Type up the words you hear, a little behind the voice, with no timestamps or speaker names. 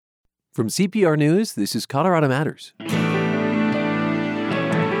From CPR News, this is Colorado Matters.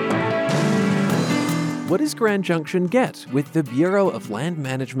 What does Grand Junction get with the Bureau of Land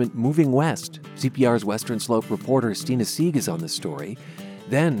Management moving west? CPR's Western Slope reporter Stina Sieg is on the story.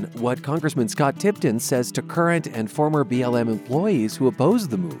 Then, what Congressman Scott Tipton says to current and former BLM employees who oppose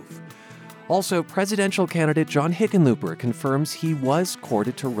the move. Also, presidential candidate John Hickenlooper confirms he was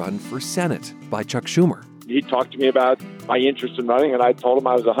courted to run for Senate by Chuck Schumer. He talked to me about my interest in running, and I told him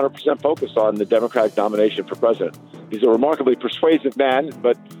I was 100% focused on the Democratic nomination for president. He's a remarkably persuasive man,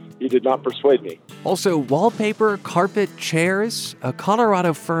 but he did not persuade me. Also, wallpaper, carpet, chairs. A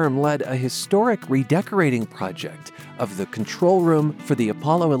Colorado firm led a historic redecorating project of the control room for the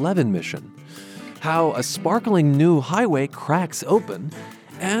Apollo 11 mission. How a sparkling new highway cracks open,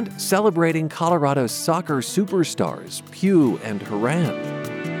 and celebrating Colorado's soccer superstars, Pugh and Horan.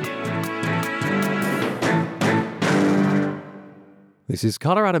 This is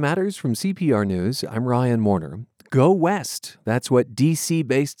Colorado Matters from CPR News. I'm Ryan Warner. Go West. That's what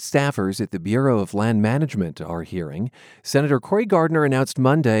D.C.-based staffers at the Bureau of Land Management are hearing. Senator Cory Gardner announced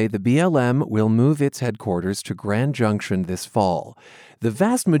Monday the BLM will move its headquarters to Grand Junction this fall. The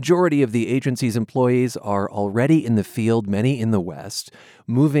vast majority of the agency's employees are already in the field, many in the West.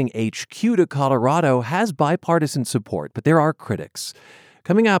 Moving HQ to Colorado has bipartisan support, but there are critics.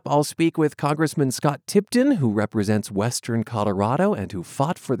 Coming up, I'll speak with Congressman Scott Tipton, who represents Western Colorado and who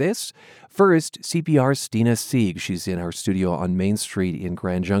fought for this. First, CPR's Stina Sieg. She's in our studio on Main Street in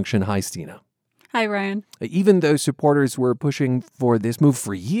Grand Junction. Hi, Stina. Hi, Ryan. Even though supporters were pushing for this move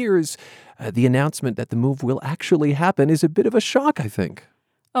for years, the announcement that the move will actually happen is a bit of a shock, I think.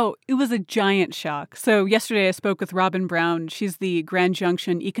 Oh, it was a giant shock. So yesterday I spoke with Robin Brown. She's the Grand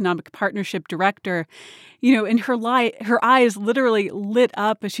Junction Economic Partnership Director. You know, and her eyes literally lit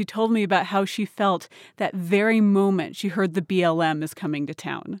up as she told me about how she felt that very moment she heard the BLM is coming to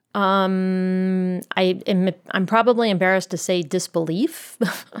town. I'm probably embarrassed to say disbelief,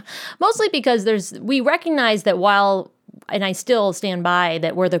 mostly because we recognize that while, and I still stand by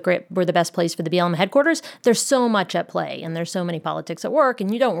that we're the best place for the BLM headquarters, there's so much at play and there's so many politics at work,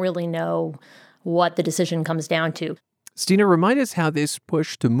 and you don't really know what the decision comes down to. Stina, remind us how this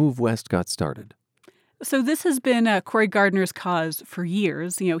push to move west got started. So this has been Cory Gardner's cause for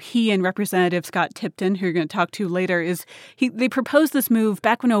years. You know, he and Representative Scott Tipton, who you're going to talk to later, they proposed this move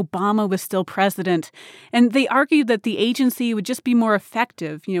back when Obama was still president. And they argued that the agency would just be more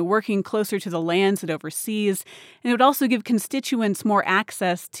effective, you know, working closer to the lands it oversees. And it would also give constituents more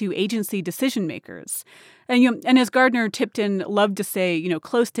access to agency decision makers. And as Gardner Tipton loved to say, you know,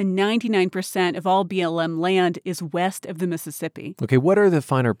 close to 99% of all BLM land is west of the Mississippi. Okay, what are the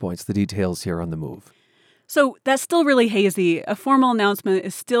finer points, the details here on the move? So that's still really hazy. A formal announcement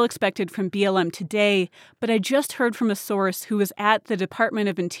is still expected from BLM today, but I just heard from a source who was at the Department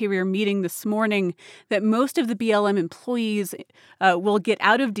of Interior meeting this morning that most of the BLM employees will get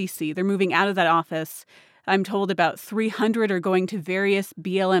out of D.C. They're moving out of that office. I'm told about 300 are going to various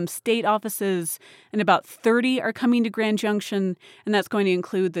BLM state offices, and about 30 are coming to Grand Junction, and that's going to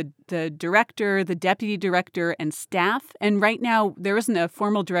include the director, the deputy director, and staff. And right now, there isn't a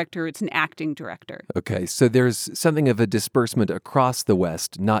formal director, it's an acting director. Okay, so there's something of a disbursement across the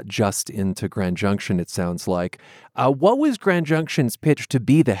West, not just into Grand Junction, it sounds like. What was Grand Junction's pitch to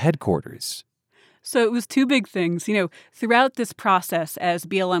be the headquarters? So it was two big things. You know, throughout this process, as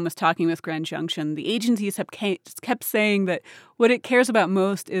BLM was talking with Grand Junction, the agencies have kept saying that what it cares about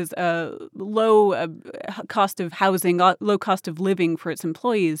most is low cost of housing, low cost of living for its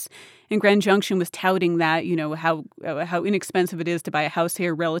employees. And Grand Junction was touting that, you know, how inexpensive it is to buy a house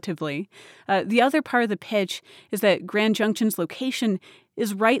here relatively. The other part of the pitch is that Grand Junction's location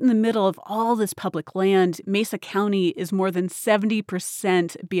is right in the middle of all this public land. Mesa County is more than 70%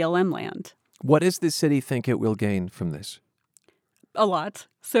 BLM land. What does the city think it will gain from this? A lot.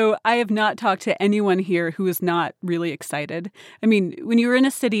 So I have not talked to anyone here who is not really excited. I mean, when you're in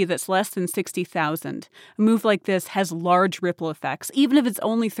a city that's less than 60,000, a move like this has large ripple effects, even if it's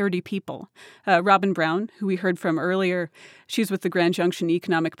only 30 people. Robin Brown, who we heard from earlier, she's with the Grand Junction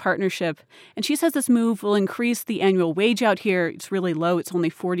Economic Partnership, and she says this move will increase the annual wage out here. It's really low. It's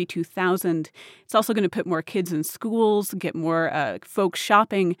only $42,000. It's also going to put more kids in schools, get more folks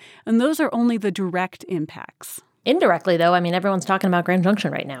shopping, and those are only the direct impacts. Indirectly, though, I mean, everyone's talking about Grand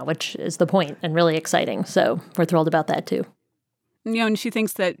Junction right now, which is the point and really exciting. So we're thrilled about that, too. You know, and she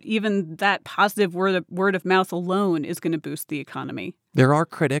thinks that even that positive word of mouth alone is going to boost the economy. There are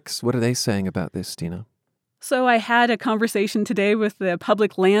critics. What are they saying about this, Stina? So I had a conversation today with the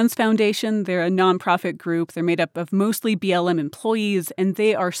Public Lands Foundation. They're a nonprofit group. They're made up of mostly BLM employees, and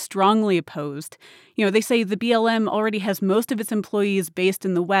they are strongly opposed. They say the BLM already has most of its employees based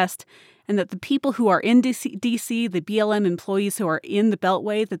in the West, and that the people who are in D.C., the BLM employees who are in the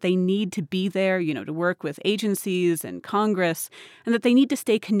Beltway, that they need to be there, to work with agencies and Congress, and that they need to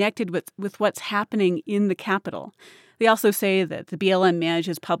stay connected with what's happening in the Capitol. They also say that the BLM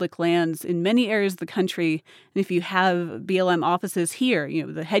manages public lands in many areas of the country. And if you have BLM offices here,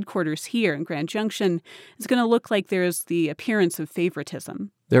 the headquarters here in Grand Junction, it's going to look like there's the appearance of favoritism.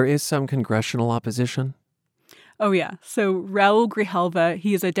 There is some congressional opposition? Oh, yeah. So Raul Grijalva,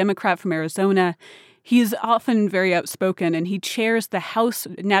 he is a Democrat from Arizona. He's often very outspoken, and he chairs the House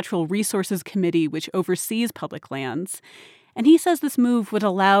Natural Resources Committee, which oversees public lands. And he says this move would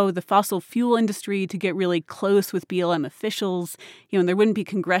allow the fossil fuel industry to get really close with BLM officials, and there wouldn't be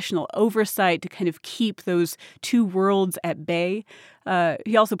congressional oversight to kind of keep those two worlds at bay.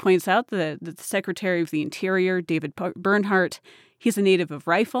 He also points out that the Secretary of the Interior, David Bernhardt, he's a native of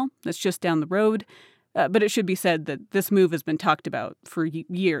Rifle, that's just down the road. But it should be said that this move has been talked about for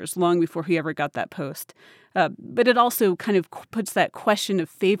years, long before he ever got that post. But it also kind of puts that question of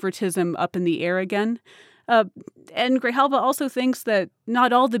favoritism up in the air again. And Grijalva also thinks that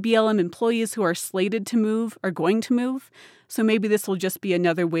not all the BLM employees who are slated to move are going to move. So maybe this will just be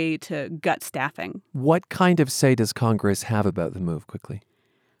another way to gut staffing. What kind of say does Congress have about the move, quickly?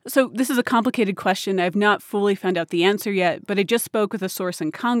 So this is a complicated question. I've not fully found out the answer yet, but I just spoke with a source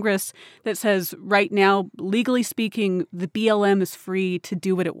in Congress that says right now, legally speaking, the BLM is free to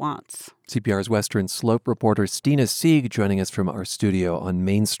do what it wants. CPR's Western Slope reporter Stina Sieg joining us from our studio on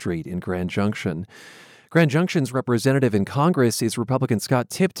Main Street in Grand Junction. Grand Junction's representative in Congress is Republican Scott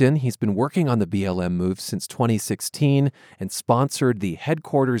Tipton. He's been working on the BLM move since 2016 and sponsored the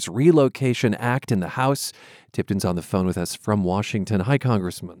Headquarters Relocation Act in the House. Tipton's on the phone with us from Washington. Hi,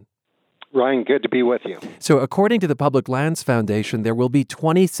 Congressman. Ryan, good to be with you. So according to the Public Lands Foundation, there will be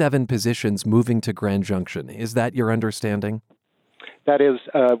 27 positions moving to Grand Junction. Is that your understanding? That is,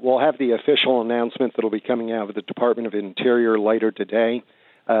 we'll have the official announcement that will be coming out of the Department of Interior later today.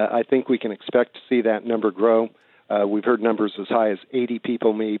 I think we can expect to see that number grow. We've heard numbers as high as 80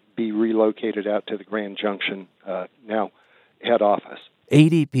 people may be relocated out to the Grand Junction now head office.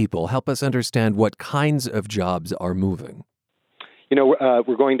 80 people. Help us understand what kinds of jobs are moving.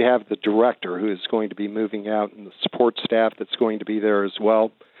 We're going to have the director who is going to be moving out and the support staff that's going to be there as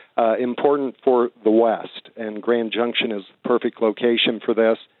well. Important for the West, and Grand Junction is the perfect location for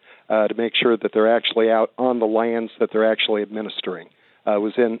this to make sure that they're actually out on the lands that they're actually administering. I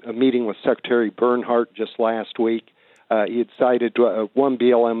was in a meeting with Secretary Bernhardt just last week. He had cited one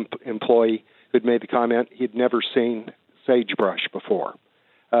BLM employee who'd made the comment he'd never seen sagebrush before.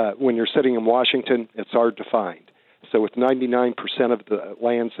 When you're sitting in Washington, it's hard to find. So with 99% of the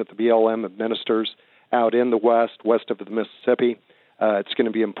lands that the BLM administers out in the west of the Mississippi, it's going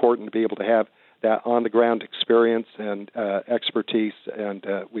to be important to be able to have that on-the-ground experience and expertise, and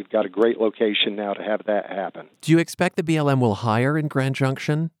we've got a great location now to have that happen. Do you expect the BLM will hire in Grand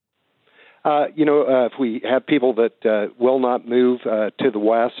Junction? If we have people that will not move to the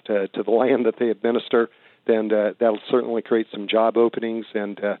west, to the land that they administer, then that'll certainly create some job openings,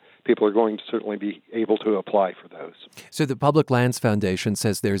 and people are going to certainly be able to apply for those. So the Public Lands Foundation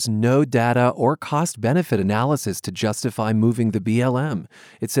says there's no data or cost-benefit analysis to justify moving the BLM.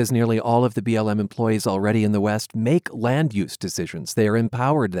 It says nearly all of the BLM employees already in the West make land use decisions. They are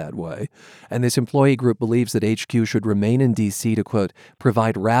empowered that way. And this employee group believes that HQ should remain in D.C. to, quote,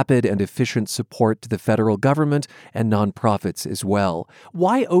 provide rapid and efficient support to the federal government and nonprofits as well.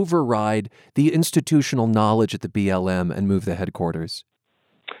 Why override the institutional knowledge at the BLM and move the headquarters?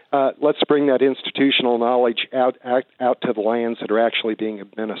 Let's bring that institutional knowledge out to the lands that are actually being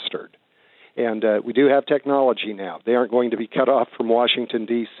administered. And we do have technology now. They aren't going to be cut off from Washington,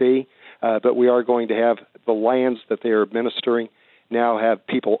 D.C., but we are going to have the lands that they are administering now have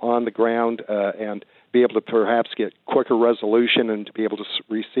people on the ground and be able to perhaps get quicker resolution and to be able to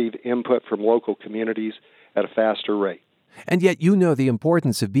receive input from local communities at a faster rate. And yet you know the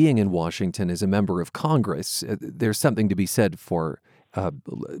importance of being in Washington as a member of Congress. There's something to be said for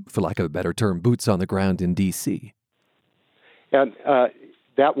lack of a better term, boots on the ground in D.C. And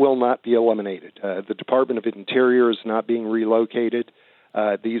that will not be eliminated. The Department of Interior is not being relocated.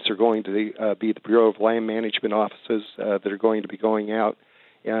 These are going to be the Bureau of Land Management offices that are going to be going out.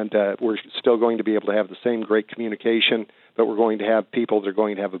 And we're still going to be able to have the same great communication, but we're going to have people that are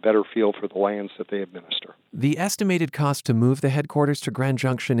going to have a better feel for the lands that they administer. The estimated cost to move the headquarters to Grand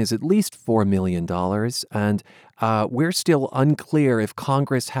Junction is at least $4 million, and we're still unclear if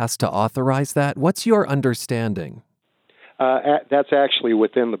Congress has to authorize that. What's your understanding? That's actually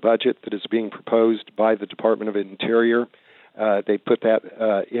within the budget that is being proposed by the Department of Interior. They put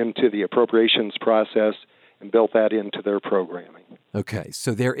that into the appropriations process and built that into their programming. Okay,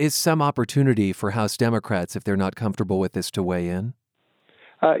 so there is some opportunity for House Democrats, if they're not comfortable with this, to weigh in?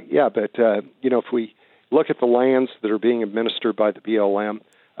 Yeah, but, if we look at the lands that are being administered by the BLM,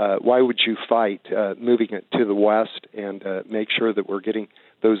 why would you fight moving it to the west and make sure that we're getting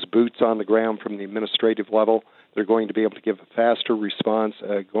those boots on the ground from the administrative level? They're going to be able to give a faster response,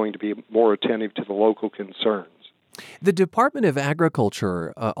 going to be more attentive to the local concerns. The Department of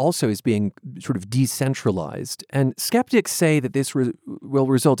Agriculture also is being sort of decentralized, and skeptics say that this will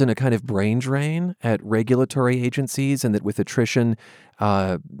result in a kind of brain drain at regulatory agencies, and that with attrition,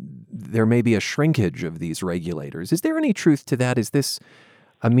 there may be a shrinkage of these regulators. Is there any truth to that? Is this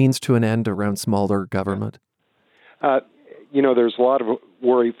a means to an end around smaller government? There's a lot of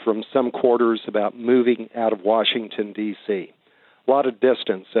worry from some quarters about moving out of Washington, D.C. A lot of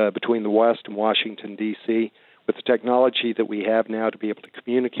distance between the West and Washington, D.C., with the technology that we have now to be able to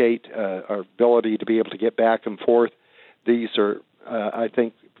communicate, our ability to be able to get back and forth, these are, I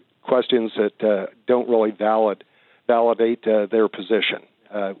think, questions that don't really validate their position.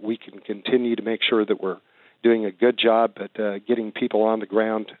 We can continue to make sure that we're doing a good job at getting people on the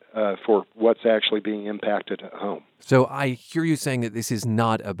ground for what's actually being impacted at home. So I hear you saying that this is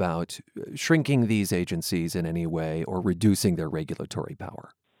not about shrinking these agencies in any way or reducing their regulatory power.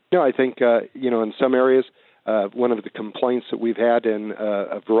 No, I think, in some areas, one of the complaints that we've had in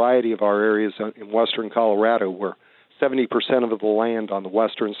a variety of our areas in western Colorado, where 70% of the land on the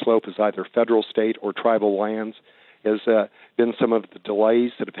western slope is either federal, state, or tribal lands, has been some of the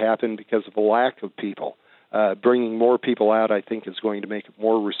delays that have happened because of the lack of people. Bringing more people out, I think, is going to make it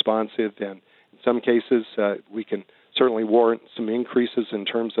more responsive, and in some cases, we can certainly warrant some increases in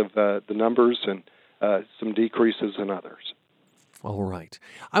terms of the numbers and some decreases in others. All right.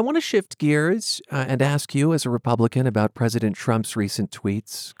 I want to shift gears and ask you, as a Republican, about President Trump's recent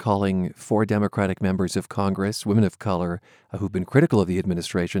tweets calling 4 Democratic members of Congress, women of color, who've been critical of the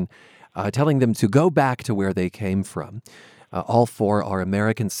administration, telling them to go back to where they came from. All 4 are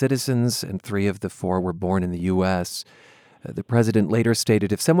American citizens, and 3 of the 4 were born in the U.S. The president later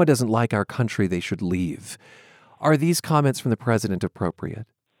stated, if someone doesn't like our country, they should leave. Are these comments from the president appropriate?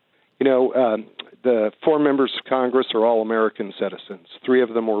 The 4 members of Congress are all American citizens. 3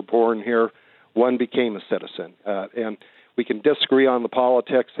 of them were born here. 1 became a citizen. And we can disagree on the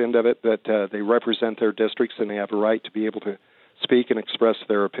politics end of it, but they represent their districts and they have a right to be able to speak and express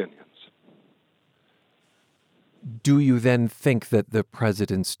their opinions. Do you then think that the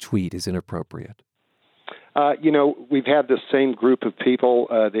president's tweet is inappropriate? We've had this same group of people.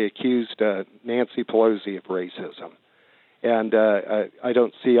 They accused Nancy Pelosi of racism. And I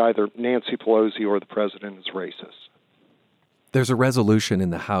don't see either Nancy Pelosi or the president as racist. There's a resolution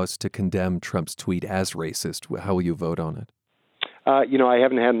in the House to condemn Trump's tweet as racist. How will you vote on it? I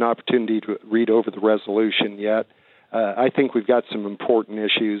haven't had an opportunity to read over the resolution yet. I think we've got some important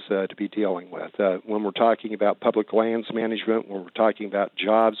issues to be dealing with. When we're talking about public lands management, when we're talking about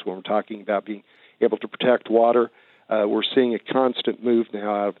jobs, when we're talking about being able to protect water, we're seeing a constant move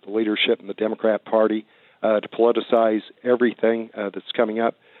now out of the leadership in the Democrat Party to politicize everything that's coming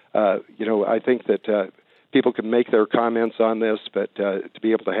up. I think that people can make their comments on this, but to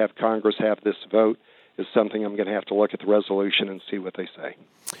be able to have Congress have this vote is something I'm going to have to look at the resolution and see what they say.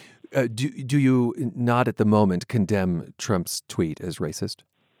 Do you not at the moment condemn Trump's tweet as racist?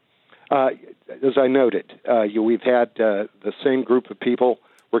 As I noted, we've had the same group of people.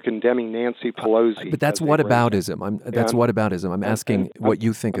 We're condemning Nancy Pelosi. But that's whataboutism. That's whataboutism. I'm asking what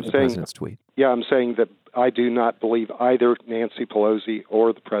you think of the president's tweet. Yeah, I'm saying that I do not believe either Nancy Pelosi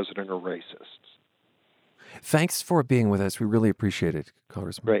or the president are racists. Thanks for being with us. We really appreciate it,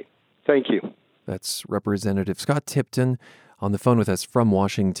 Congressman. Great. Thank you. That's Representative Scott Tipton on the phone with us from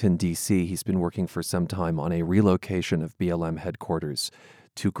Washington, D.C. He's been working for some time on a relocation of BLM headquarters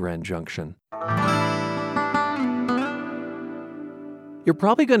to Grand Junction. You're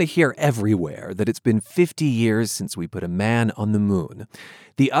probably going to hear everywhere that it's been 50 years since we put a man on the moon.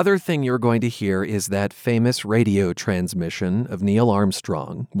 The other thing you're going to hear is that famous radio transmission of Neil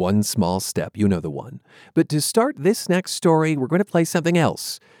Armstrong, One Small Step. You know the one. But to start this next story, we're going to play something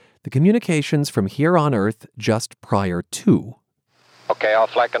else. The communications from here on Earth just prior to. Okay, all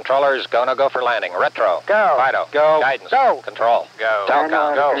flight controllers, go for landing. Retro. Go. FIDO. Go. Guidance. Go. Control. Go.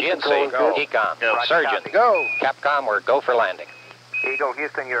 Telcom. Go. GNC. Go. Econ. Go. Surgeon. Go. Capcom, we're go for landing. Eagle,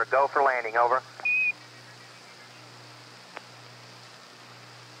 Houston, you're go for landing, over.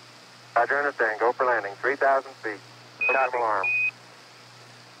 Roger, understand. Go for landing. 3,000 feet. Copy. Alarm.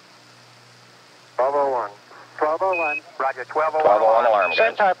 1201. 1201. Roger, 1201. 1201 alarm.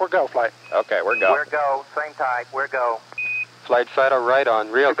 Same guys. type, we're go, flight. Okay, we're go. We're go. Same type, we're go. Flight FIDO right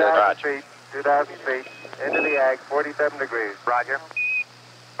on. Real good. 2,000 Roger. feet. 2,000 feet. Into the ag, 47 degrees. Roger.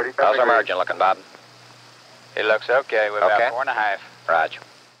 47 How's our degrees. margin looking, Bob? It looks okay. We're Okay. about 4.5. Roger.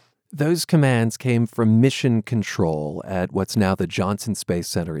 Those commands came from Mission Control at what's now the Johnson Space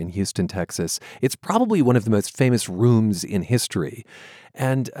Center in Houston, Texas. It's probably one of the most famous rooms in history.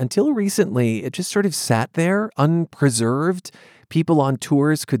 And until recently, it just sort of sat there, unpreserved. People on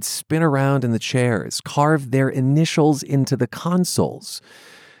tours could spin around in the chairs, carve their initials into the consoles.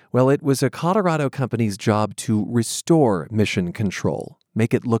 Well, it was a Colorado company's job to restore Mission Control,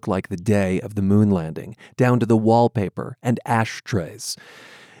 make it look like the day of the moon landing, down to the wallpaper and ashtrays.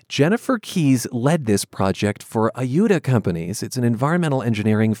 Jennifer Keyes led this project for Ayuda Companies. It's an environmental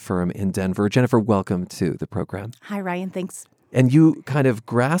engineering firm in Denver. Jennifer, welcome to the program. Hi, Ryan. Thanks. And you kind of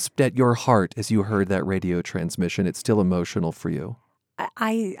grasped at your heart as you heard that radio transmission. It's still emotional for you.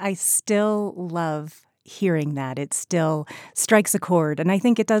 I still love hearing that. It still strikes a chord, and I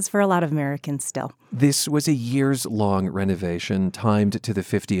think it does for a lot of Americans still. This was a years-long renovation timed to the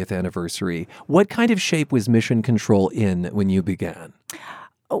 50th anniversary. What kind of shape was Mission Control in when you began?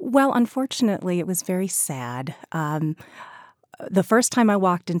 Well, unfortunately, it was very sad. The first time I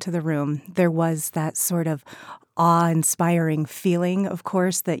walked into the room, there was that sort of awe-inspiring feeling, of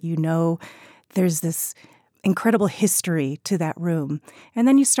course, that you know there's this incredible history to that room. And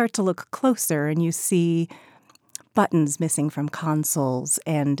then you start to look closer and you see buttons missing from consoles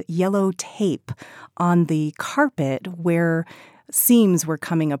and yellow tape on the carpet where seams were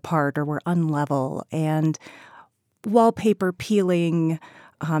coming apart or were unlevel, and wallpaper peeling,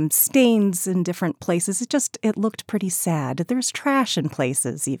 stains in different places. It looked pretty sad. There's trash in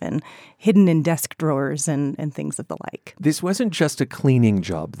places even, hidden in desk drawers and things of the like. This wasn't just a cleaning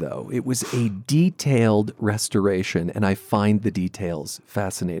job, though. It was a detailed restoration, and I find the details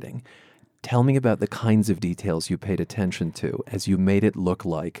fascinating. Tell me about the kinds of details you paid attention to as you made it look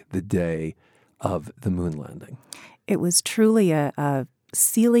like the day of the moon landing. It was truly a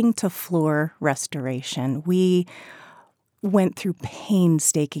ceiling-to-floor restoration. We went through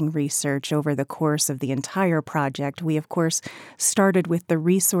painstaking research over the course of the entire project. We, of course, started with the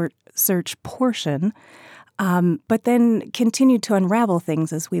research portion, but then continued to unravel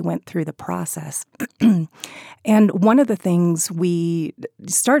things as we went through the process. And one of the things we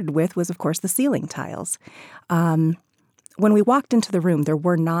started with was, of course, the ceiling tiles. When we walked into the room, there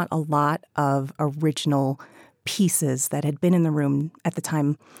were not a lot of original pieces that had been in the room at the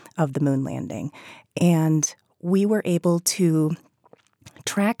time of the moon landing. And we were able to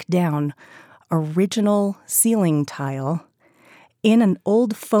track down original ceiling tile in an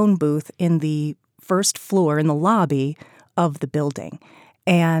old phone booth in the first floor in the lobby of the building.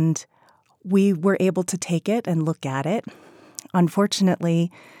 And we were able to take it and look at it.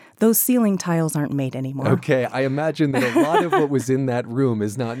 Unfortunately, those ceiling tiles aren't made anymore. Okay, I imagine that a lot of what was in that room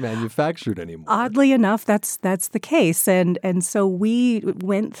is not manufactured anymore. Oddly enough, that's the case. And so we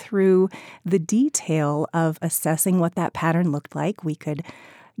went through the detail of assessing what that pattern looked like. We could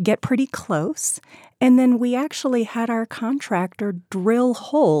get pretty close. And then we actually had our contractor drill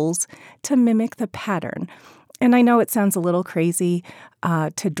holes to mimic the pattern. And I know it sounds a little crazy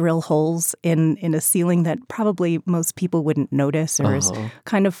to drill holes in a ceiling that probably most people wouldn't notice or is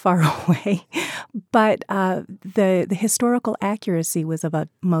kind of far away. But the historical accuracy was of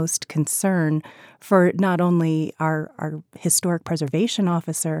utmost concern for not only our historic preservation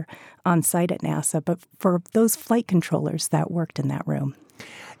officer on site at NASA, but for those flight controllers that worked in that room.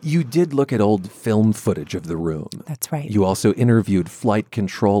 You did look at old film footage of the room. That's right. You also interviewed flight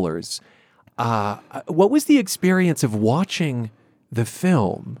controllers. What was the experience of watching the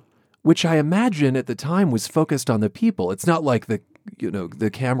film, which I imagine at the time was focused on the people? It's not like the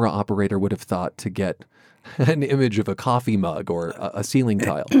camera operator would have thought to get an image of a coffee mug or a ceiling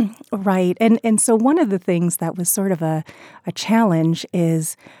tile. Right. And so one of the things that was sort of a challenge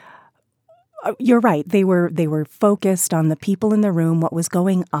is, you're right, they were focused on the people in the room, what was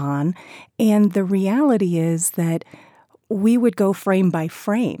going on. And the reality is that we would go frame by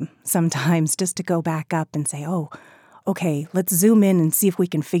frame sometimes just to go back up and say, oh, okay, let's zoom in and see if we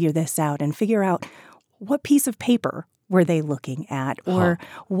can figure this out and figure out what piece of paper were they looking at? Or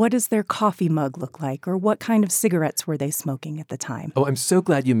what does their coffee mug look like? Or what kind of cigarettes were they smoking at the time? Oh, I'm so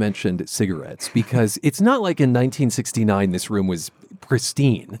glad you mentioned cigarettes, because it's not like in 1969 this room was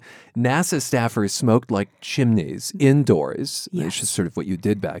pristine. NASA staffers smoked like chimneys indoors. Yes. It's just sort of what you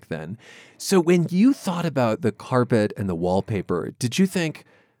did back then. So when you thought about the carpet and the wallpaper, did you think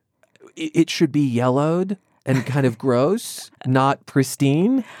it should be yellowed and kind of gross, not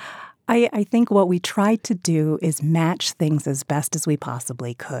pristine? I think what we tried to do is match things as best as we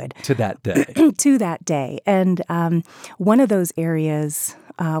possibly could. To that day. To that day. And one of those areas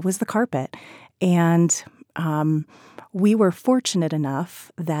was the carpet. And we were fortunate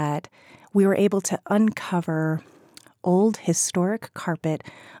enough that we were able to uncover old historic carpet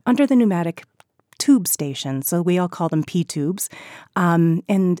under the pneumatic tube station. So we all call them P-tubes.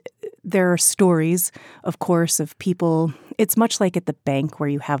 And there are stories, of course, of people. It's much like at the bank where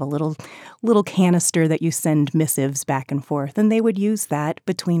you have a little canister that you send missives back and forth. And they would use that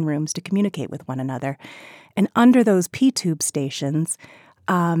between rooms to communicate with one another. And under those P-tube stations,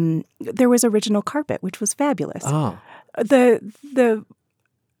 there was original carpet, which was fabulous. Oh. The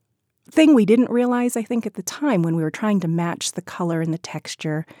thing we didn't realize, I think, at the time when we were trying to match the color and the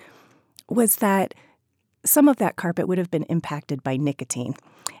texture was that some of that carpet would have been impacted by nicotine.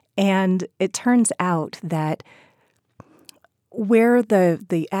 And it turns out that where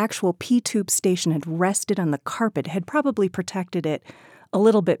the actual P-tube station had rested on the carpet had probably protected it a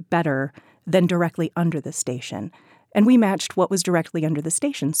little bit better than directly under the station. And we matched what was directly under the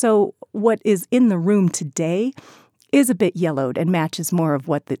station. So what is in the room today is a bit yellowed and matches more of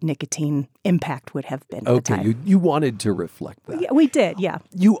what the nicotine impact would have been at the time. You wanted to reflect that. Yeah, we did, yeah.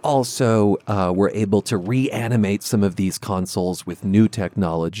 You also were able to reanimate some of these consoles with new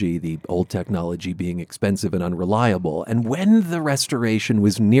technology, the old technology being expensive and unreliable. And when the restoration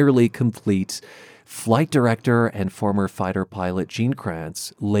was nearly complete, flight director and former fighter pilot Gene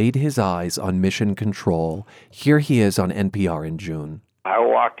Kranz laid his eyes on Mission Control. Here he is on NPR in June. I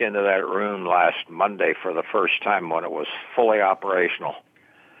walked into that room last Monday for the first time when it was fully operational,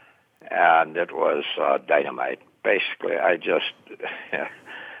 and it was dynamite. Basically, I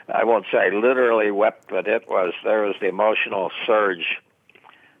won't say literally wept, but there was the emotional surge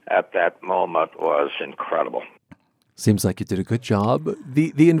at that moment was incredible. Seems like you did a good job.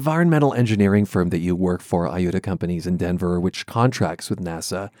 The environmental engineering firm that you work for, Iuta Companies in Denver, which contracts with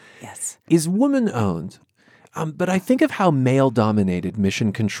NASA, yes, is woman-owned. But I think of how male-dominated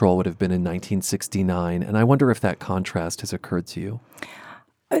Mission Control would have been in 1969, and I wonder if that contrast has occurred to you.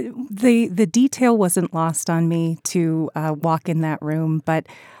 The detail wasn't lost on me to walk in that room, but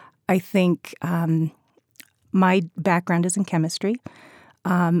I think my background is in chemistry.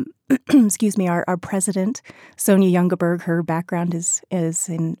 Excuse me, our president, Sonia Youngeberg, her background is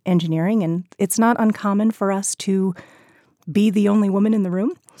in engineering, and it's not uncommon for us to be the only woman in the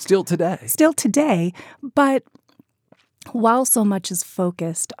room. Still today. But while so much is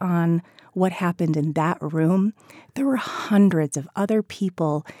focused on what happened in that room, there were hundreds of other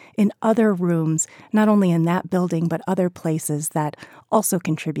people in other rooms, not only in that building, but other places that also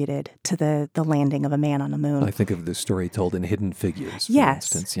contributed to the landing of a man on the moon. I think of the story told in Hidden Figures, for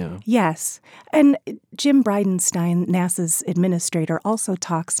Yes. instance. Yeah. Yes. And Jim Bridenstine, NASA's administrator, also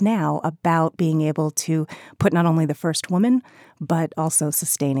talks now about being able to put not only the first woman, but also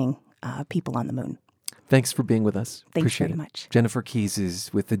sustaining people on the moon. Thanks for being with us. Thanks Appreciate very it. much. Jennifer Keyes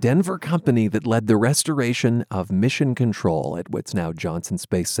is with the Denver company that led the restoration of Mission Control at what's now Johnson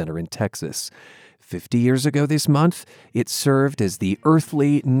Space Center in Texas. 50 years ago this month, it served as the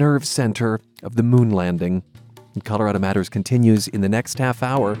earthly nerve center of the moon landing. And Colorado Matters continues in the next half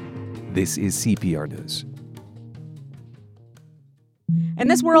hour. This is CPR News. In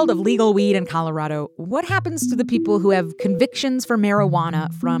this world of legal weed in Colorado, what happens to the people who have convictions for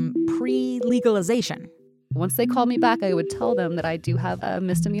marijuana from pre-legalization? Once they called me back, I would tell them that I do have a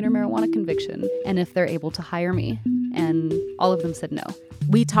misdemeanor marijuana conviction and if they're able to hire me. And all of them said no.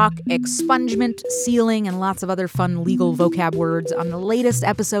 We talk expungement, sealing, and lots of other fun legal vocab words on the latest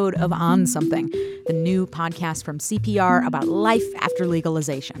episode of On Something, the new podcast from CPR about life after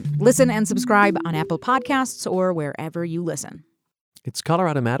legalization. Listen and subscribe on Apple Podcasts or wherever you listen. It's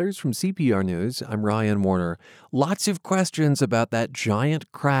Colorado Matters from CPR News. I'm Ryan Warner. Lots of questions about that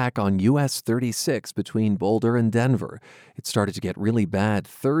giant crack on US 36 between Boulder and Denver. It started to get really bad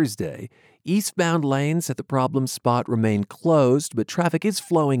Thursday. Eastbound lanes at the problem spot remain closed, but traffic is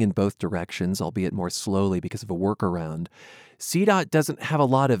flowing in both directions, albeit more slowly because of a workaround. CDOT doesn't have a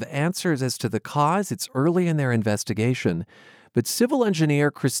lot of answers as to the cause. It's early in their investigation. But civil engineer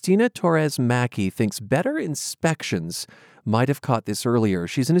Cristina Torres Mackey thinks better inspections might have caught this earlier.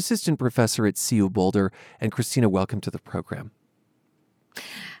 She's an assistant professor at CU Boulder. And Cristina, welcome to the program.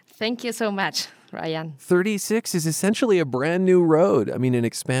 Thank you so much, Ryan. 36 is essentially a brand new road. I mean, an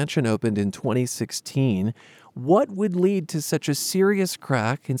expansion opened in 2016. What would lead to such a serious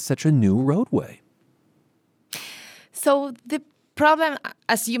crack in such a new roadway? So the problem,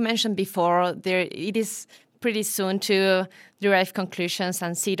 as you mentioned before, it is pretty soon to derive conclusions,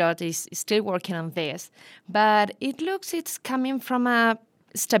 and CDOT is still working on this. But it looks it's coming from a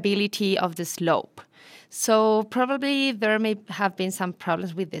stability of the slope. So probably there may have been some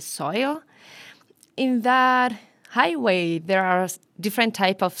problems with the soil. In that highway, there are different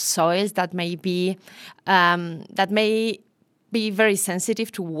type of soils that may be very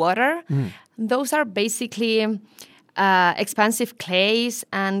sensitive to water. Those are basically expansive clays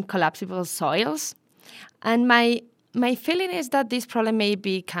and collapsible soils. And my feeling is that this problem may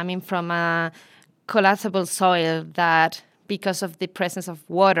be coming from a collapsible soil that, because of the presence of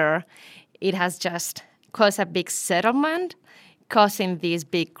water, it has just caused a big settlement, causing this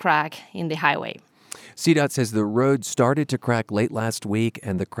big crack in the highway. CDOT says the road started to crack late last week,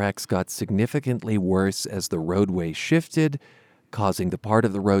 and the cracks got significantly worse as the roadway shifted, causing the part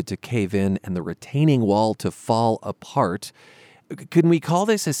of the road to cave in and the retaining wall to fall apart. Can we call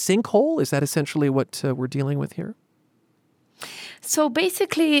this a sinkhole? Is that essentially what we're dealing with here? So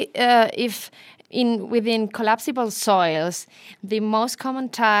basically, within collapsible soils, the most common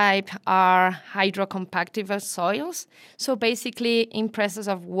type are hydrocompactible soils. So basically, in presence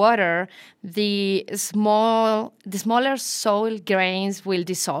of water, the smaller soil grains will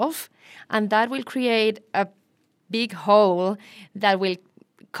dissolve, and that will create a big hole that will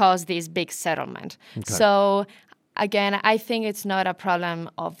cause this big settlement. Okay. So again, I think it's not a problem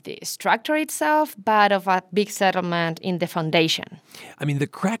of the structure itself, but of a big settlement in the foundation. I mean, the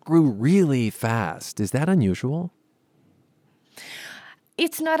crack grew really fast. Is that unusual?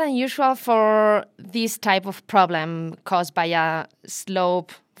 It's not unusual for this type of problem caused by a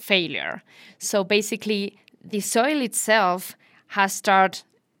slope failure. So basically, the soil itself has started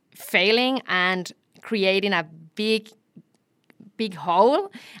failing and creating a big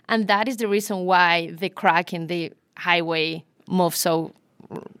hole, and that is the reason why the crack in the highway moves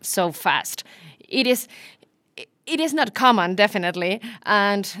so fast. It is not common, definitely,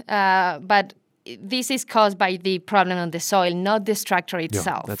 and but this is caused by the problem on the soil, not the structure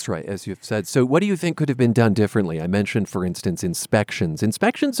itself. Yeah, that's right, as you've said. So what do you think could have been done differently? I mentioned, for instance, inspections.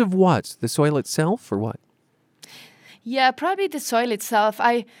 Inspections of what? The soil itself, or what? Yeah, probably the soil itself.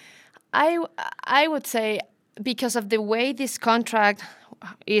 I would say, because of the way this contract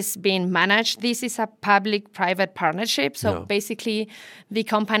is being managed, this is a public-private partnership. So basically, the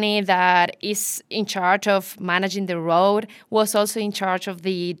company that is in charge of managing the road was also in charge of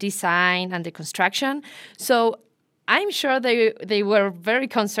the design and the construction. So I'm sure they were very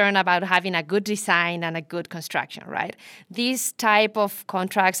concerned about having a good design and a good construction, right? These type of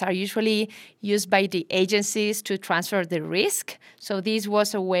contracts are usually used by the agencies to transfer the risk. So this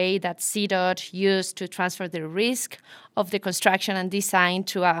was a way that CDOT used to transfer the risk of the construction and design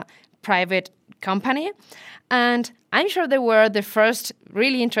to a private company. And I'm sure they were the first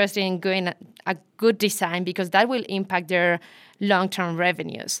really interested in doing a good design, because that will impact their long-term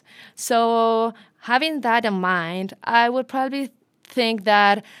revenues. So having that in mind, I would probably think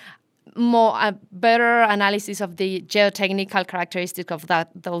that a better analysis of the geotechnical characteristics of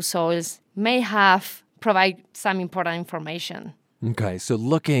those soils may have provide some important information. Okay, so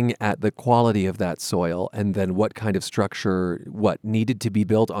looking at the quality of that soil and then what kind of structure, needed to be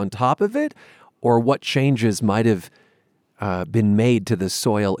built on top of it, or what changes might have been made to the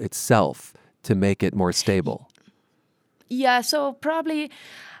soil itself to make it more stable? Yeah, so probably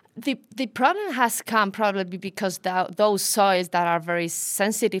the problem has come probably because those soils that are very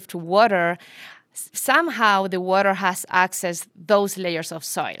sensitive to water, somehow the water has accessed those layers of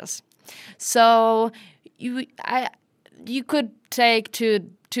soils. So you could take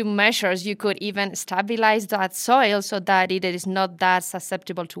two measures. You could even stabilize that soil so that it is not that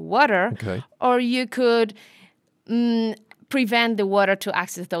susceptible to water, or you could prevent the water to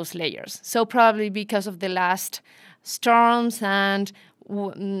access those layers. So probably because of the last storms and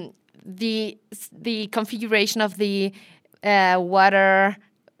the configuration of the water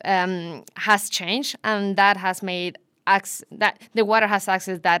has changed, and that has made that the water has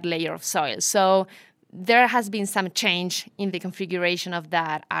accessed that layer of soil. So there has been some change in the configuration of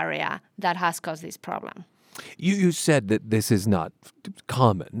that area that has caused this problem. You said that this is not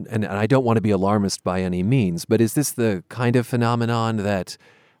common, and I don't want to be alarmist by any means, but is this the kind of phenomenon that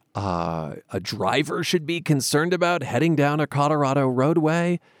a driver should be concerned about heading down a Colorado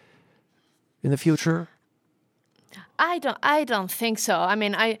roadway in the future? I don't think so. I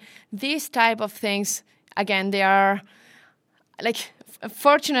mean, these type of things, again, they are like,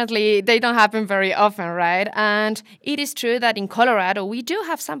 fortunately, they don't happen very often, right? And it is true that in Colorado, we do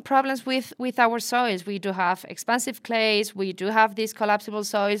have some problems with our soils. We do have expansive clays. We do have these collapsible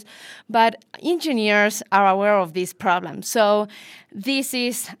soils. But engineers are aware of these problems. So this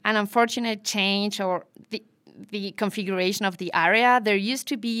is an unfortunate change, or the configuration of the area. There used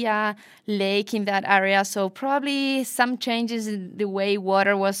to be a lake in that area, so probably some changes in the way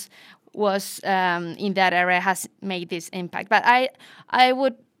water was in that area has made this impact. But I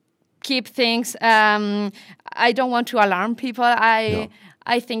would keep things. I don't want to alarm people. I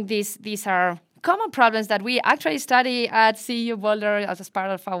think these are common problems that we actually study at CU Boulder as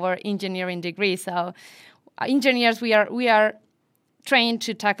part of our engineering degree. So engineers, we are trained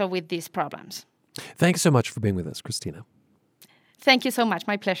to tackle with these problems. Thanks so much for being with us, Christina. Thank you so much.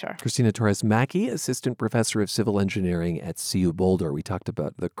 My pleasure. Christina Torres Mackey, Assistant Professor of Civil Engineering at CU Boulder. We talked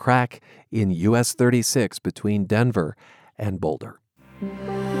about the crack in US 36 between Denver and Boulder.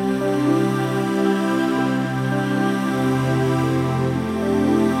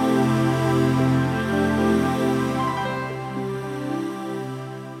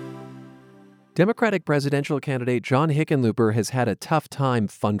 Democratic presidential candidate John Hickenlooper has had a tough time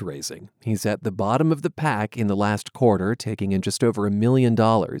fundraising. He's at the bottom of the pack in the last quarter, taking in just over $1 million,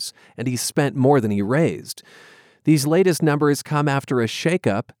 and he's spent more than he raised. These latest numbers come after a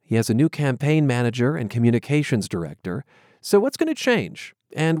shakeup. He has a new campaign manager and communications director. So what's going to change?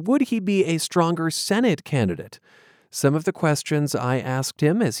 And would he be a stronger Senate candidate? Some of the questions I asked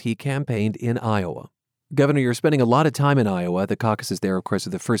him as he campaigned in Iowa. Governor, you're spending a lot of time in Iowa. The caucuses there, of course, are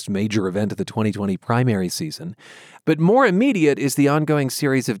the first major event of the 2020 primary season. But more immediate is the ongoing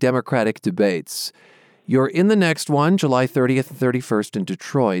series of Democratic debates. You're in the next one, July 30th and 31st in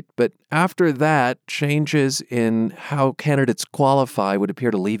Detroit. But after that, changes in how candidates qualify would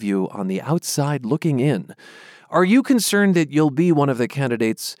appear to leave you on the outside looking in. Are you concerned that you'll be one of the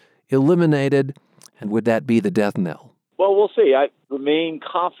candidates eliminated? And would that be the death knell? Well, we'll see. I remain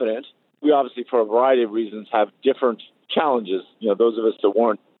confident. We obviously, for a variety of reasons, have different challenges. You know, those of us that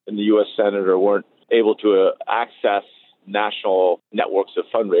weren't in the U.S. Senate or weren't able to access national networks of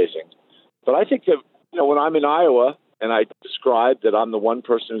fundraising. But I think that, you know, when I'm in Iowa and I describe that I'm the one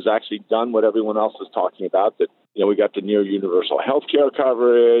person who's actually done what everyone else is talking about, that, you know, we got the near universal health care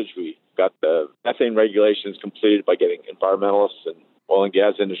coverage, we got the methane regulations completed by getting environmentalists and oil and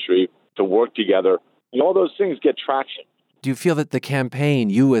gas industry to work together, and all those things get traction. Do you feel that the campaign,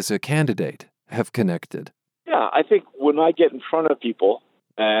 you as a candidate, have connected? Yeah, I think when I get in front of people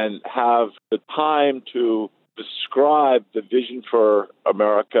and have the time to describe the vision for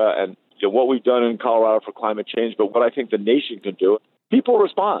America and, you know, what we've done in Colorado for climate change, but what I think the nation can do, people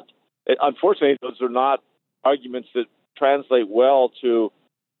respond. Unfortunately, those are not arguments that translate well to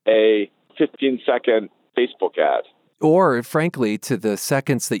a 15-second Facebook ad. Or, frankly, to the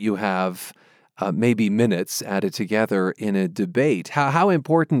seconds that you have, maybe minutes added together in a debate. How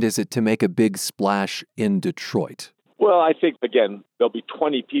important is it to make a big splash in Detroit? Well, I think, again, there'll be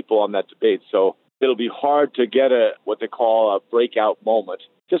 20 people on that debate, so it'll be hard to get what they call a breakout moment,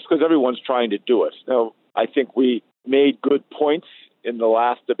 just because everyone's trying to do it. Now, I think we made good points in the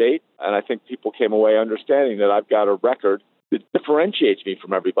last debate, and I think people came away understanding that I've got a record that differentiates me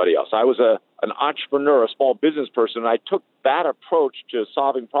from everybody else. I was an entrepreneur, a small business person, and I took that approach to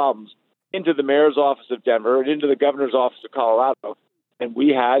solving problems into the mayor's office of Denver and into the governor's office of Colorado, and we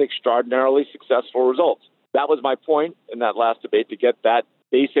had extraordinarily successful results. That was my point in that last debate, to get that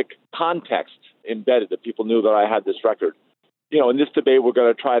basic context embedded, that people knew that I had this record. You know, in this debate, we're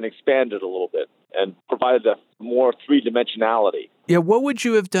going to try and expand it a little bit and provide a more three-dimensionality. Yeah, what would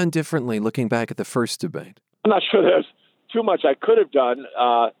you have done differently looking back at the first debate? I'm not sure there's too much I could have done.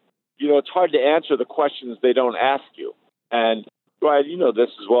 You know, it's hard to answer the questions they don't ask you. And, Ryan, you know this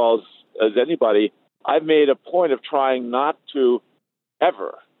as well as anybody, I've made a point of trying not to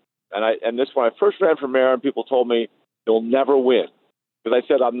ever, and this when I first ran for mayor, and people told me you'll never win, because I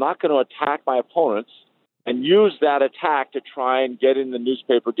said I'm not going to attack my opponents and use that attack to try and get in the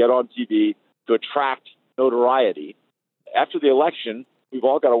newspaper, get on TV, to attract notoriety. After the election, we've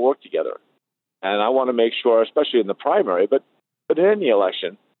all got to work together, and I want to make sure, especially in the primary, but in any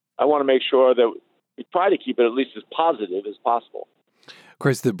election, I want to make sure that we try to keep it at least as positive as possible. Of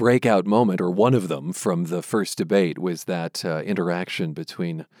course, the breakout moment, or one of them from the first debate, was that interaction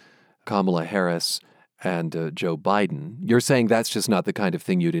between Kamala Harris and Joe Biden. You're saying that's just not the kind of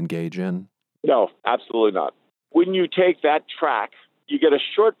thing you'd engage in? No, absolutely not. When you take that track, you get a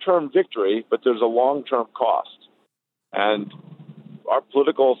short-term victory, but there's a long-term cost. And our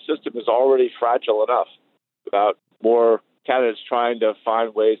political system is already fragile enough without more candidates trying to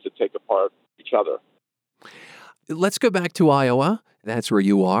find ways to take apart each other. Let's go back to Iowa. That's where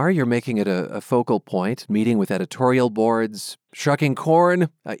you are. You're making it a focal point, meeting with editorial boards, shucking corn,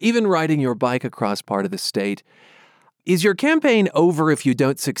 even riding your bike across part of the state. Is your campaign over if you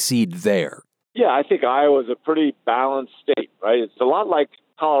don't succeed there? Yeah, I think Iowa is a pretty balanced state, right? It's a lot like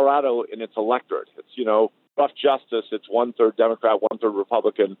Colorado in its electorate. It's, rough justice. It's 1/3 Democrat, 1/3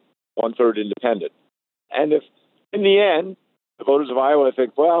 Republican, 1/3 independent. And if, in the end, the voters of Iowa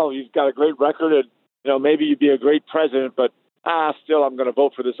think, well, you've got a great record and, maybe you'd be a great president, but still I'm going to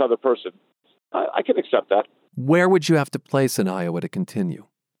vote for this other person. I can accept that. Where would you have to place in Iowa to continue?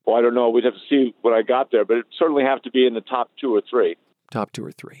 Well, I don't know. We'd have to see what I got there, but it'd certainly have to be in the top 2 or 3. Top 2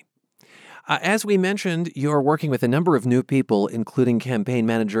 or 3. As we mentioned, you're working with a number of new people, including campaign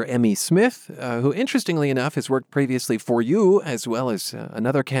manager Emmy Smith, who, interestingly enough, has worked previously for you, as well as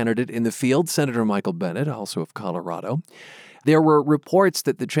another candidate in the field, Senator Michael Bennet, also of Colorado. There were reports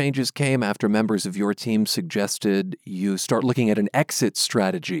that the changes came after members of your team suggested you start looking at an exit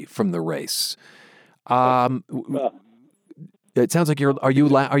strategy from the race. It sounds like are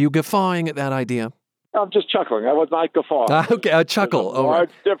you guffawing at that idea? I'm just chuckling. I was not guffawing. Okay, a chuckle. There's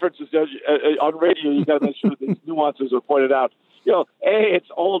large differences on radio. You got to make sure these nuances are pointed out. A, it's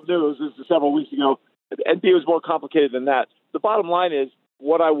old news. This is several weeks ago, and B, it was more complicated than that. The bottom line is,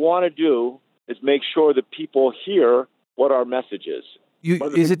 what I want to do is make sure that people hear what our message is.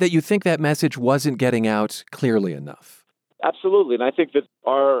 Is it that you think that message wasn't getting out clearly enough? Absolutely, and I think that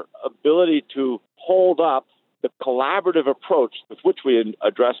our ability to hold up the collaborative approach with which we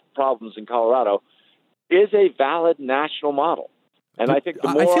address problems in Colorado is a valid national model. And I think the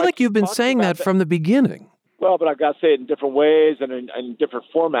more I feel like you've been saying that from the beginning. Well, but I've got to say it in different ways and in different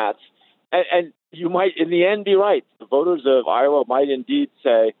formats. And you might, in the end, be right. The voters of Iowa might indeed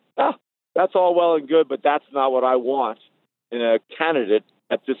say, that's all well and good, but that's not what I want in a candidate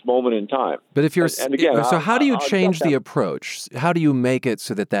at this moment in time. But if you're so how do you change the approach? How do you make it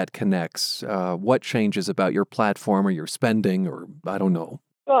so that connects? What changes about your platform or your spending, or I don't know?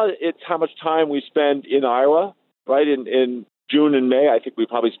 Well, it's how much time we spend in Iowa, right? In June and May, I think we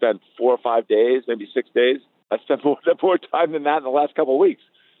probably spent 4 or 5 days, maybe 6 days. I spent more time than that in the last couple of weeks.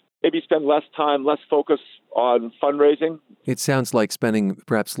 Maybe spend less time, less focus on fundraising. It sounds like spending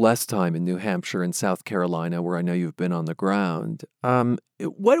perhaps less time in New Hampshire and South Carolina, where I know you've been on the ground.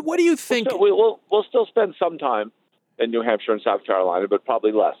 What do you think? We'll still spend some time in New Hampshire and South Carolina, but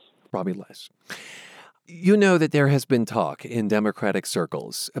probably less. Probably less. You know that there has been talk in Democratic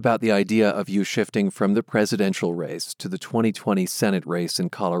circles about the idea of you shifting from the presidential race to the 2020 Senate race in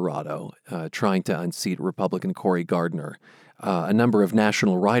Colorado, trying to unseat Republican Cory Gardner. A number of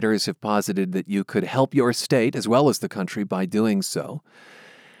national writers have posited that you could help your state as well as the country by doing so.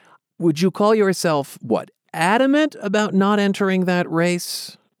 Would you call yourself, adamant about not entering that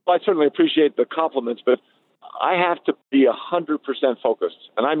race? Well, I certainly appreciate the compliments, but I have to be 100% focused,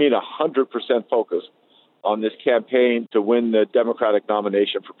 and I mean 100% focused on this campaign to win the Democratic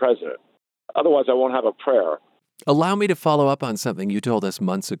nomination for president. Otherwise, I won't have a prayer. Allow me to follow up on something you told us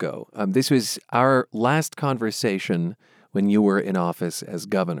months ago. This was our last conversation when you were in office as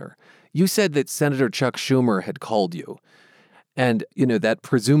governor. You said that Senator Chuck Schumer had called you. And, that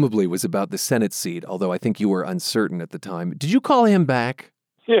presumably was about the Senate seat, although I think you were uncertain at the time. Did you call him back?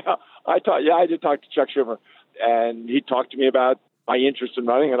 Yeah, I did talk to Chuck Schumer. And he talked to me about my interest in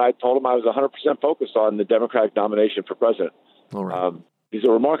running, and I told him I was 100% focused on the Democratic nomination for president. All right. He's a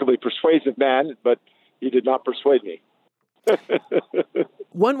remarkably persuasive man, but he did not persuade me.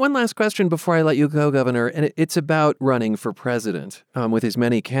 One last question before I let you go, Governor, and it's about running for president with as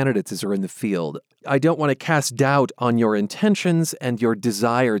many candidates as are in the field. I don't want to cast doubt on your intentions and your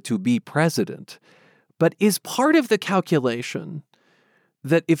desire to be president, but is part of the calculation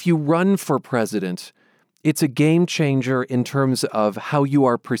that if you run for president, it's a game changer in terms of how you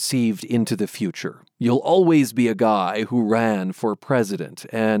are perceived into the future? You'll always be a guy who ran for president,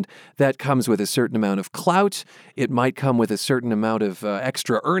 and that comes with a certain amount of clout. It might come with a certain amount of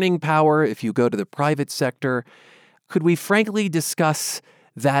extra earning power if you go to the private sector. Could we frankly discuss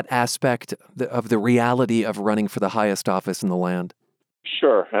that aspect of the reality of running for the highest office in the land?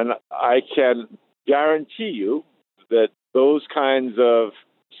 Sure, and I can guarantee you that those kinds of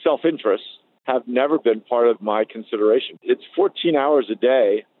self-interests have never been part of my consideration. It's 14 hours a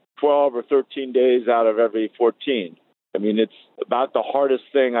day, 12 or 13 days out of every 14. I mean, it's about the hardest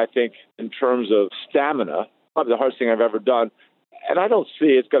thing, I think, in terms of stamina, probably the hardest thing I've ever done. And I don't see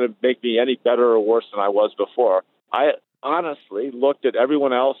it's going to make me any better or worse than I was before. I honestly looked at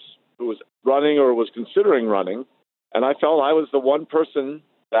everyone else who was running or was considering running, and I felt I was the one person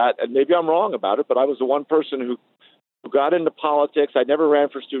that, and maybe I'm wrong about it, but I was the one person who got into politics. I never ran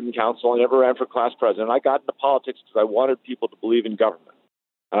for student council. I never ran for class president. I got into politics because I wanted people to believe in government.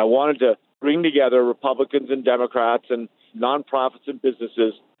 And I wanted to bring together Republicans and Democrats and nonprofits and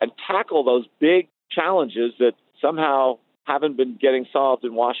businesses and tackle those big challenges that somehow haven't been getting solved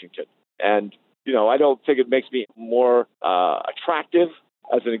in Washington. And, I don't think it makes me more attractive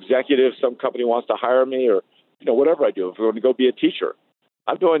as an executive. Some company wants to hire me or, whatever I do. If we're going to go be a teacher,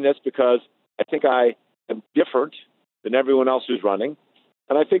 I'm doing this because I think I am different than everyone else who's running.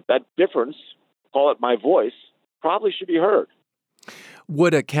 And I think that difference, call it my voice, probably should be heard.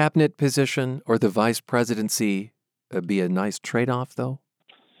 Would a cabinet position or the vice presidency be a nice trade-off, though?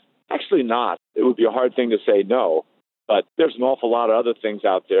 Actually not. It would be a hard thing to say no, but there's an awful lot of other things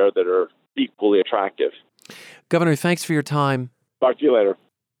out there that are equally attractive. Governor, thanks for your time. Talk to you later.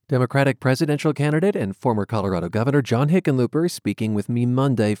 Democratic presidential candidate and former Colorado Governor John Hickenlooper speaking with me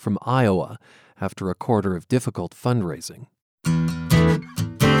Monday from Iowa after a quarter of difficult fundraising.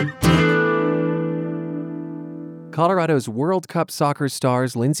 Colorado's World Cup soccer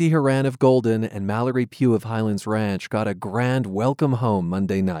stars Lindsey Horan of Golden and Mallory Pugh of Highlands Ranch got a grand welcome home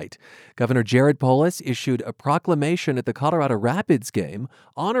Monday night. Governor Jared Polis issued a proclamation at the Colorado Rapids game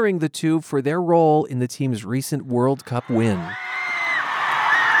honoring the two for their role in the team's recent World Cup win.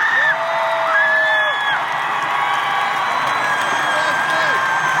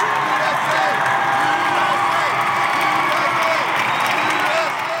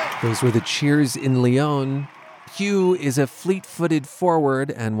 Those were the cheers in Lyon. Pugh is a fleet-footed forward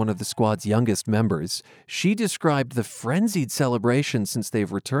and one of the squad's youngest members. She described the frenzied celebration since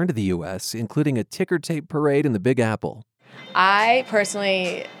they've returned to the U.S., including a ticker tape parade in the Big Apple. I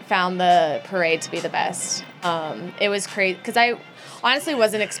personally found the parade to be the best. It was crazy because I honestly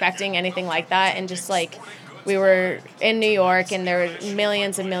wasn't expecting anything like that, and just we were in New York and there were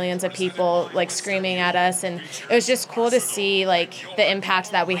millions and millions of people screaming at us, and it was just cool to see the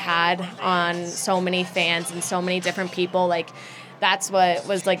impact that we had on so many fans and so many different people. That's what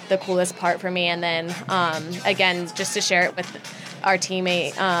was the coolest part for me. And then again, just to share it with our team,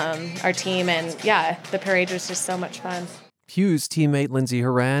 and the parade was just so much fun. Pugh's teammate Lindsey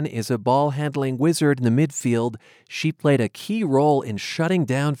Horan is a ball-handling wizard in the midfield. She played a key role in shutting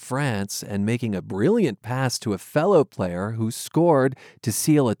down France and making a brilliant pass to a fellow player who scored to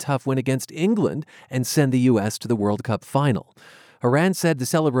seal a tough win against England and send the U.S. to the World Cup final. Horan said the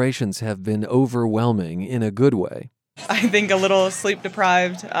celebrations have been overwhelming in a good way. I think a little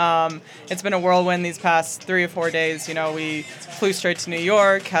sleep-deprived. It's been a whirlwind these past 3 or 4 days. We flew straight to New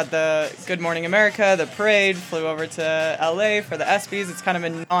York, had the Good Morning America, the parade, flew over to L.A. for the ESPYs. It's kind of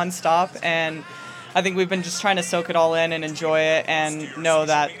been nonstop, and I think we've been just trying to soak it all in and enjoy it and know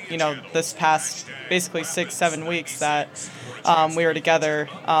that, this past basically 6-7 weeks that we were together,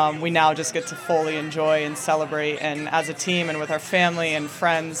 we now just get to fully enjoy and celebrate, and as a team and with our family and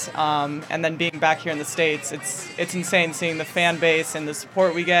friends, and then being back here in the States, it's insane seeing the fan base and the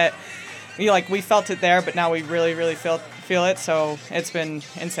support we get. We felt it there, but now we really, really feel it, so it's been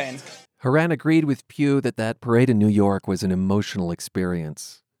insane. Horan agreed with Pugh that parade in New York was an emotional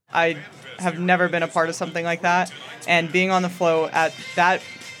experience. I have never been a part of something like that, and being on the float at that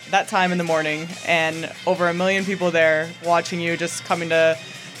time in the morning and over 1 million people there watching you, just coming to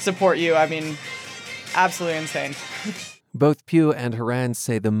support you, absolutely insane. Both Pugh and Horan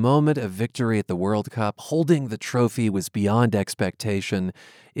say the moment of victory at the World Cup, holding the trophy, was beyond expectation.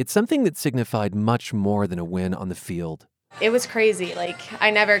 It's something that signified much more than a win on the field. It was crazy.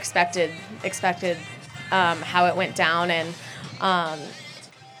 I never expected how it went down, and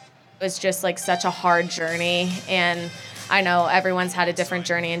it was just such a hard journey, and I know everyone's had a different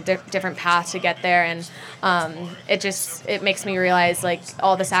journey and different path to get there, and it makes me realize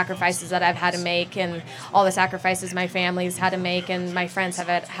all the sacrifices that I've had to make and all the sacrifices my family's had to make and my friends have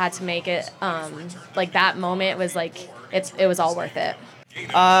had to make. It that moment was it was all worth it.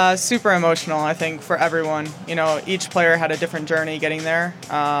 Super emotional, I think, for everyone. Each player had a different journey getting there.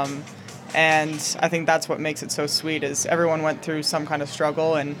 And I think that's what makes it so sweet, is everyone went through some kind of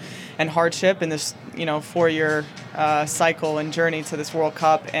struggle and hardship in this 4-year cycle and journey to this World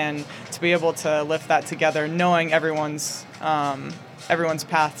Cup, and to be able to lift that together, knowing everyone's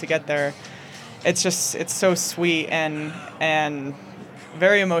path to get there, it's so sweet and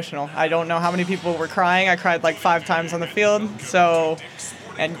very emotional. I don't know how many people were crying. I cried 5 times on the field,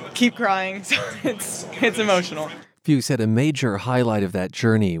 and keep crying, so it's emotional. Pugh said a major highlight of that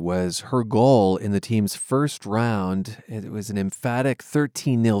journey was her goal in the team's first round. It was an emphatic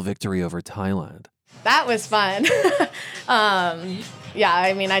 13-0 victory over Thailand. That was fun. Yeah,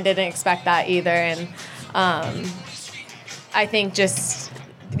 I mean, I didn't expect that either. And I think just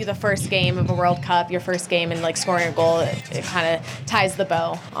the first game of a World Cup, your first game and like scoring a goal, it kind of ties the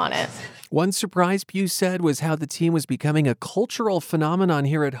bow on it. One surprise, Pugh said, was how the team was becoming a cultural phenomenon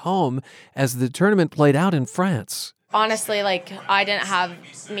here at home as the tournament played out in France. Honestly, like, I didn't have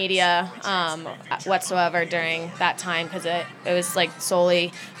media whatsoever during that time because it was like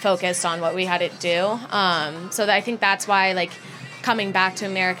solely focused on what we had to do. So I think that's why, like, coming back to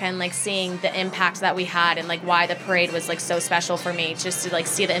America and like seeing the impact that we had and like why the parade was like so special for me, just to like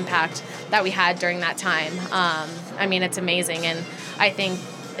see the impact that we had during that time. I mean, it's amazing, and I think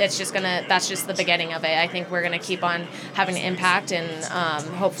that's just the beginning of it. I think we're gonna keep on having an impact and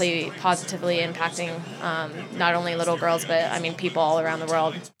hopefully positively impacting not only little girls, but I mean people all around the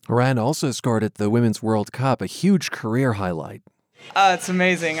world. Horan also scored at the Women's World Cup, a huge career highlight. It's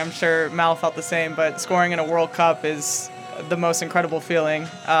amazing. I'm sure Mal felt the same, but scoring in a World Cup is the most incredible feeling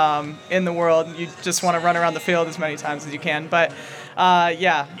in the world. You just want to run around the field as many times as you can. But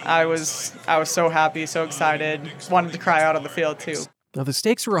yeah, I was so happy, so excited, wanted to cry out on the field too. Now, the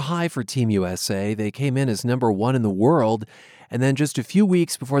stakes were high for Team USA. They came in as number 1 in the world, and then just a few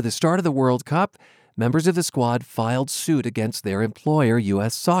weeks before the start of the World Cup, members of the squad filed suit against their employer,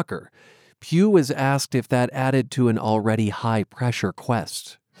 U.S. Soccer. Pugh was asked if that added to an already high-pressure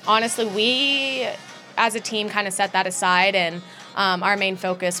quest. Honestly, we, as a team, kind of set that aside, and our main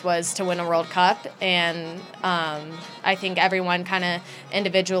focus was to win a World Cup, and I think everyone kind of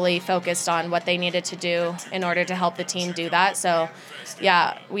individually focused on what they needed to do in order to help the team do that. So,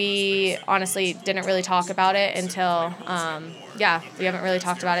 yeah, we honestly didn't really talk about it until, we haven't really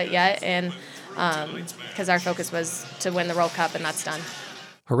talked about it yet, and because our focus was to win the World Cup, and that's done.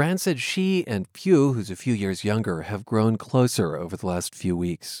 Horan said she and Pugh, who's a few years younger, have grown closer over the last few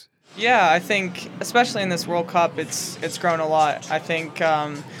weeks. Yeah, I think, especially in this World Cup, it's grown a lot. I think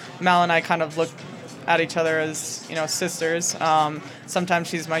Mal and I kind of look at each other as, sisters. Sometimes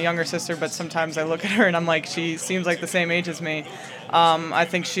she's my younger sister, but sometimes I look at her and I'm like, she seems like the same age as me. I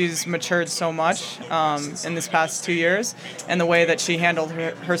think she's matured so much in this past 2 years, and the way that she handled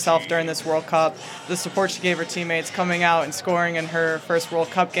herself during this World Cup, the support she gave her teammates, coming out and scoring in her first World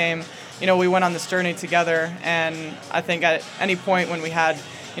Cup game. We went on this journey together, and I think at any point when we had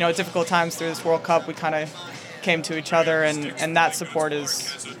difficult times through this World Cup, we kind of came to each other, and that support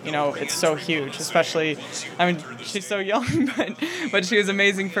is, it's so huge, especially, I mean, she's so young, but she was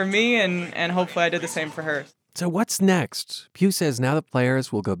amazing for me, and hopefully I did the same for her. So what's next? Pugh says now the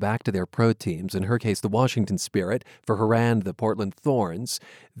players will go back to their pro teams, in her case the Washington Spirit, for Horan the Portland Thorns.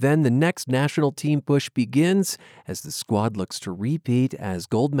 Then the next national team push begins as the squad looks to repeat as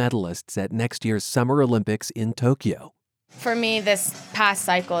gold medalists at next year's Summer Olympics in Tokyo. For me, this past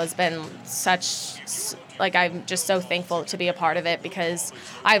cycle has been I'm just so thankful to be a part of it because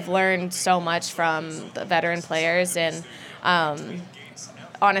I've learned so much from the veteran players. And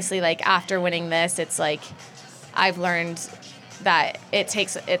honestly, after winning this, it's I've learned that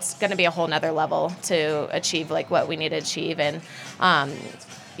it's going to be a whole nother level to achieve what we need to achieve. And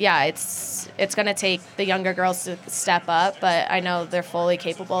it's going to take the younger girls to step up, but I know they're fully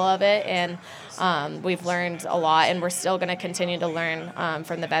capable of it. And we've learned a lot, and we're still going to continue to learn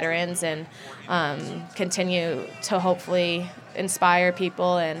from the veterans and continue to hopefully inspire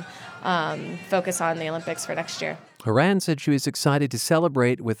people and focus on the Olympics for next year. Horan said she was excited to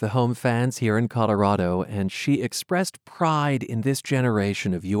celebrate with the home fans here in Colorado, and she expressed pride in this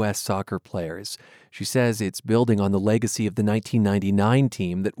generation of U.S. soccer players. She says it's building on the legacy of the 1999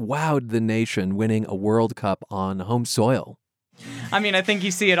 team that wowed the nation, winning a World Cup on home soil. I mean, I think you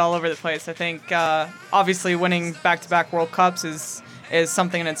see it all over the place. I think obviously winning back-to-back World Cups is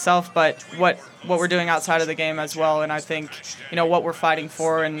something in itself, but what we're doing outside of the game as well, and I think what we're fighting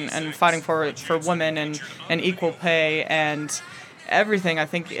for and fighting for women and equal pay and everything. I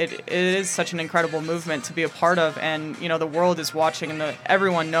think it is such an incredible movement to be a part of, and the world is watching and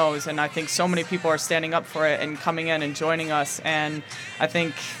everyone knows, and I think so many people are standing up for it and coming in and joining us, and I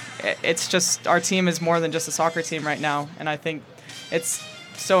think it's just our team is more than just a soccer team right now, and I think it's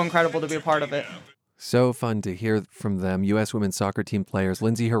so incredible to be a part of it. So fun to hear from them. U.S. women's soccer team players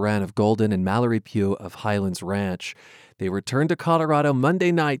Lindsey Horan of Golden and Mallory Pugh of Highlands Ranch. They returned to Colorado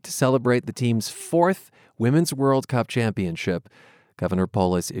Monday night to celebrate the team's 4th Women's World Cup championship. Governor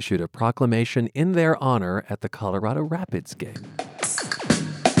Polis issued a proclamation in their honor at the Colorado Rapids game.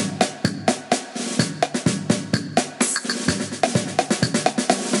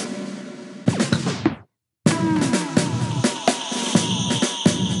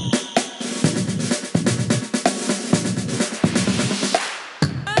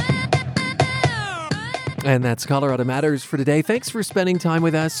 And that's Colorado Matters for today. Thanks for spending time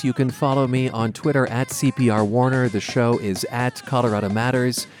with us. You can follow me on Twitter at CPR Warner. The show is at Colorado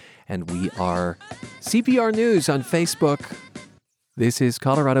Matters, and we are CPR News on Facebook. This is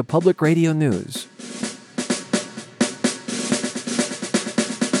Colorado Public Radio News.